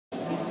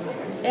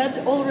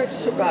Ed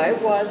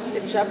Aulerich-Sugai was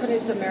a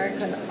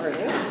Japanese-American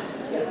artist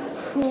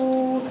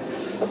who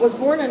was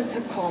born in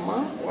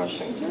Tacoma,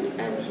 Washington,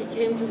 and he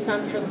came to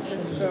San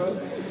Francisco,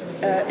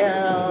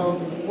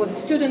 was a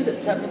student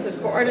at San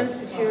Francisco Art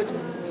Institute.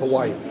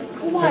 Hawaii.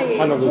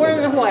 Born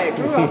in Hawaii,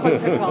 grew up in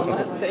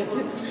Tacoma, thank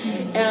you.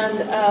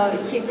 And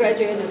he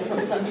graduated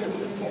from San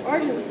Francisco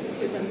Art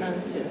Institute in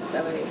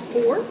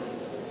 1974.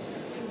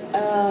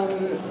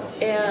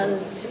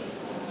 And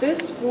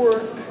this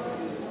work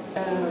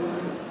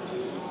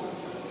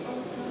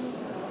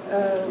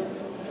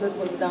that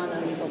was done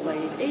in the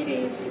late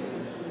 80s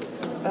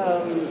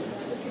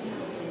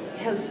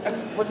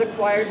was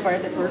acquired by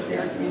the Berkeley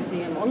Art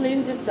Museum only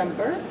in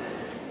December,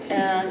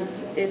 and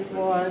it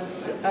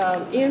was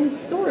in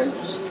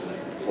storage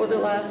for the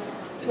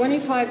last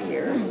 25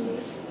 years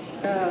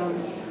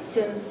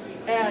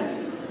since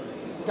Ed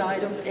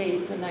died of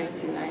AIDS in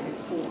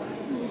 1994.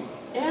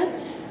 Ed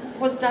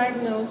was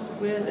diagnosed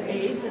with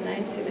AIDS in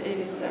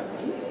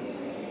 1987,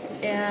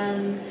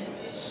 and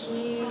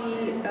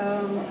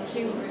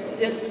he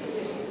did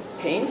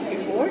paint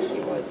before. He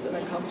was an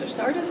accomplished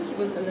artist. He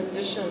was, in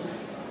addition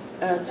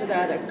to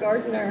that, a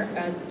gardener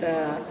at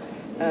the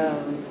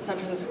San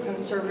Francisco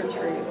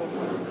Conservatory of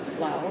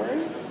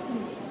Flowers.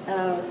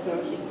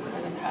 So he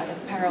kind of had a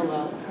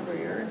parallel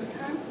career at the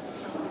time.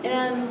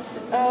 And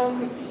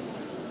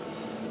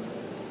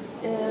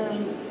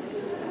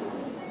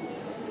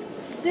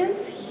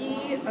since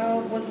he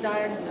was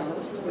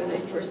diagnosed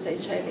with first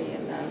HIV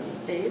and then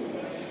AIDS,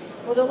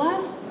 for the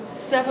last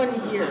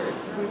 7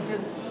 years, we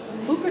could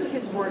look at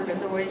his work,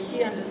 and the way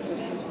he understood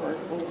his work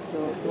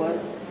also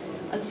was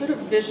a sort of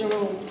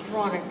visual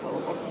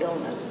chronicle of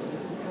illness,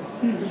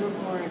 visual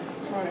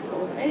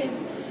chronicle of AIDS,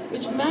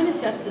 which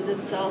manifested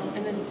itself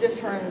in a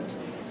different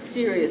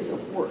series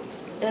of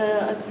works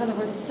as kind of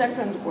a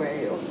second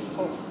way of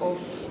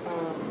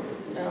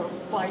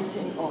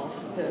fighting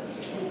off this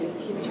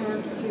disease. He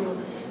turned to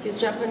his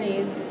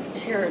Japanese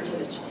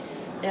heritage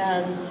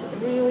and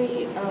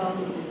really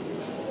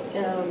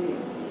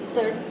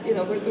started,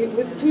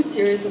 with two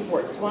series of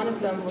works. One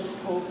of them was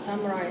called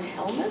Samurai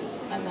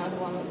Helmets, and another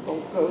one was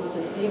called Ghosts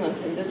and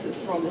Demons, and this is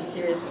from the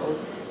series called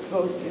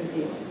Ghosts and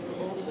Demons.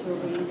 Also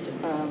read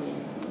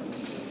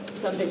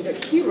something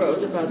that he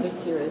wrote about the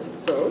series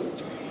of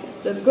Ghosts.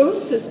 So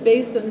Ghosts is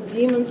based on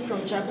demons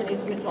from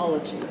Japanese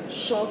mythology.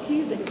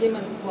 Shoki, the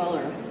demon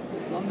queller,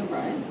 who's on the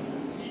right,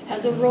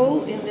 has a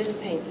role in these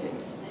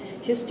paintings.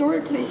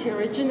 Historically, he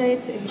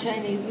originates in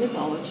Chinese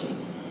mythology,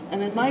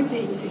 and in my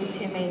paintings,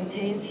 he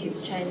maintains his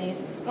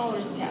Chinese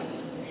scholar's cap.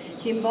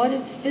 He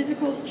embodies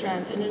physical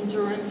strength and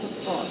endurance of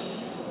thought.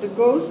 The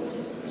ghosts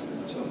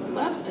on the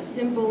left are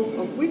symbols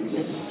of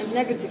weakness and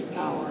negative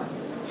power.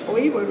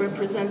 Oiwa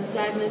represents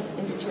sadness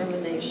and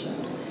determination.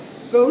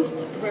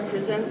 Ghost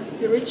represents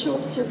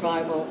spiritual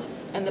survival,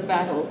 and the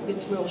battle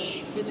between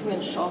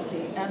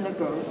Shoki and the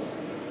ghost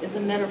is a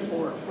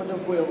metaphor for the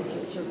will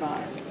to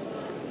survive.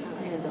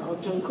 And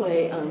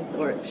Junkoi,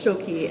 or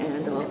Shoki,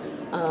 and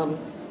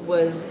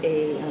was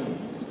a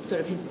sort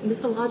of his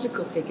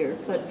mythological figure,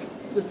 but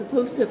was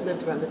supposed to have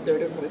lived around the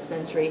 3rd or 4th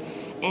century.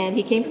 And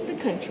he came from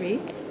the country,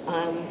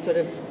 sort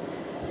of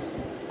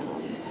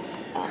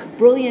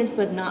brilliant,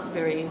 but not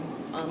very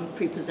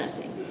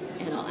prepossessing.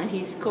 And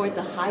he scored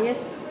the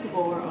highest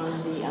score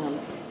on the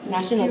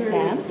national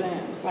exams,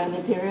 right, on the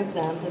imperial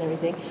exams and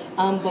everything.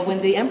 But when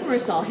the emperor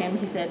saw him,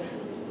 he said,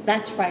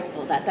 "That's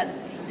frightful. That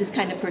this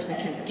kind of person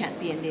can't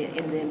be in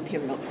the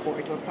imperial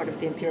court or part of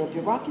the imperial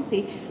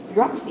bureaucracy."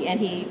 And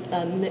he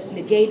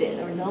negated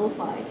or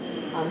nullified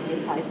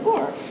his high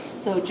score.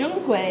 So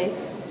Junkoi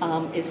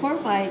is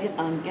horrified,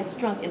 gets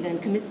drunk, and then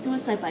commits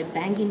suicide by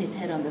banging his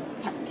head on the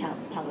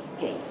palace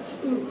gates.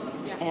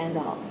 And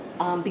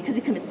because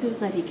he commits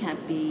suicide, he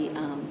can't be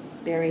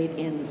buried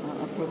in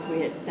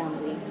appropriate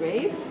family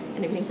grave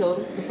and everything.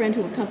 So the friend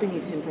who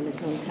accompanied him from his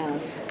hometown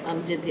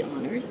did the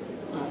honors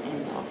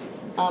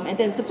and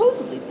then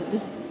supposedly,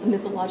 the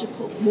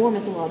more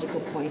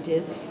mythological point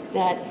is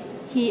that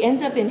he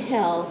ends up in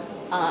hell,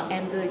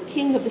 and the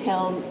king of the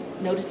hell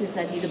notices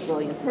that he's a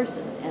brilliant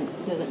person and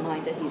doesn't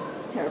mind that he's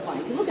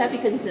terrifying to look at,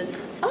 because he says,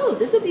 "Oh,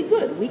 this would be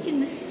good. We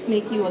can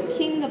make you a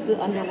king of the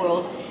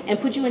underworld and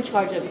put you in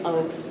charge of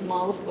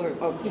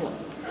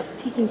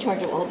taking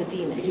charge of all the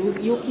demons.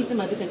 You'll keep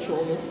them under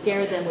control. You'll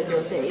scare them with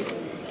your face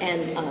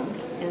and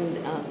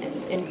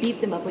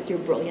beat them up with your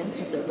brilliance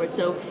and so forth."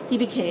 So he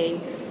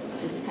became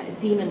this kind of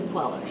demon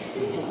queller,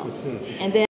 And then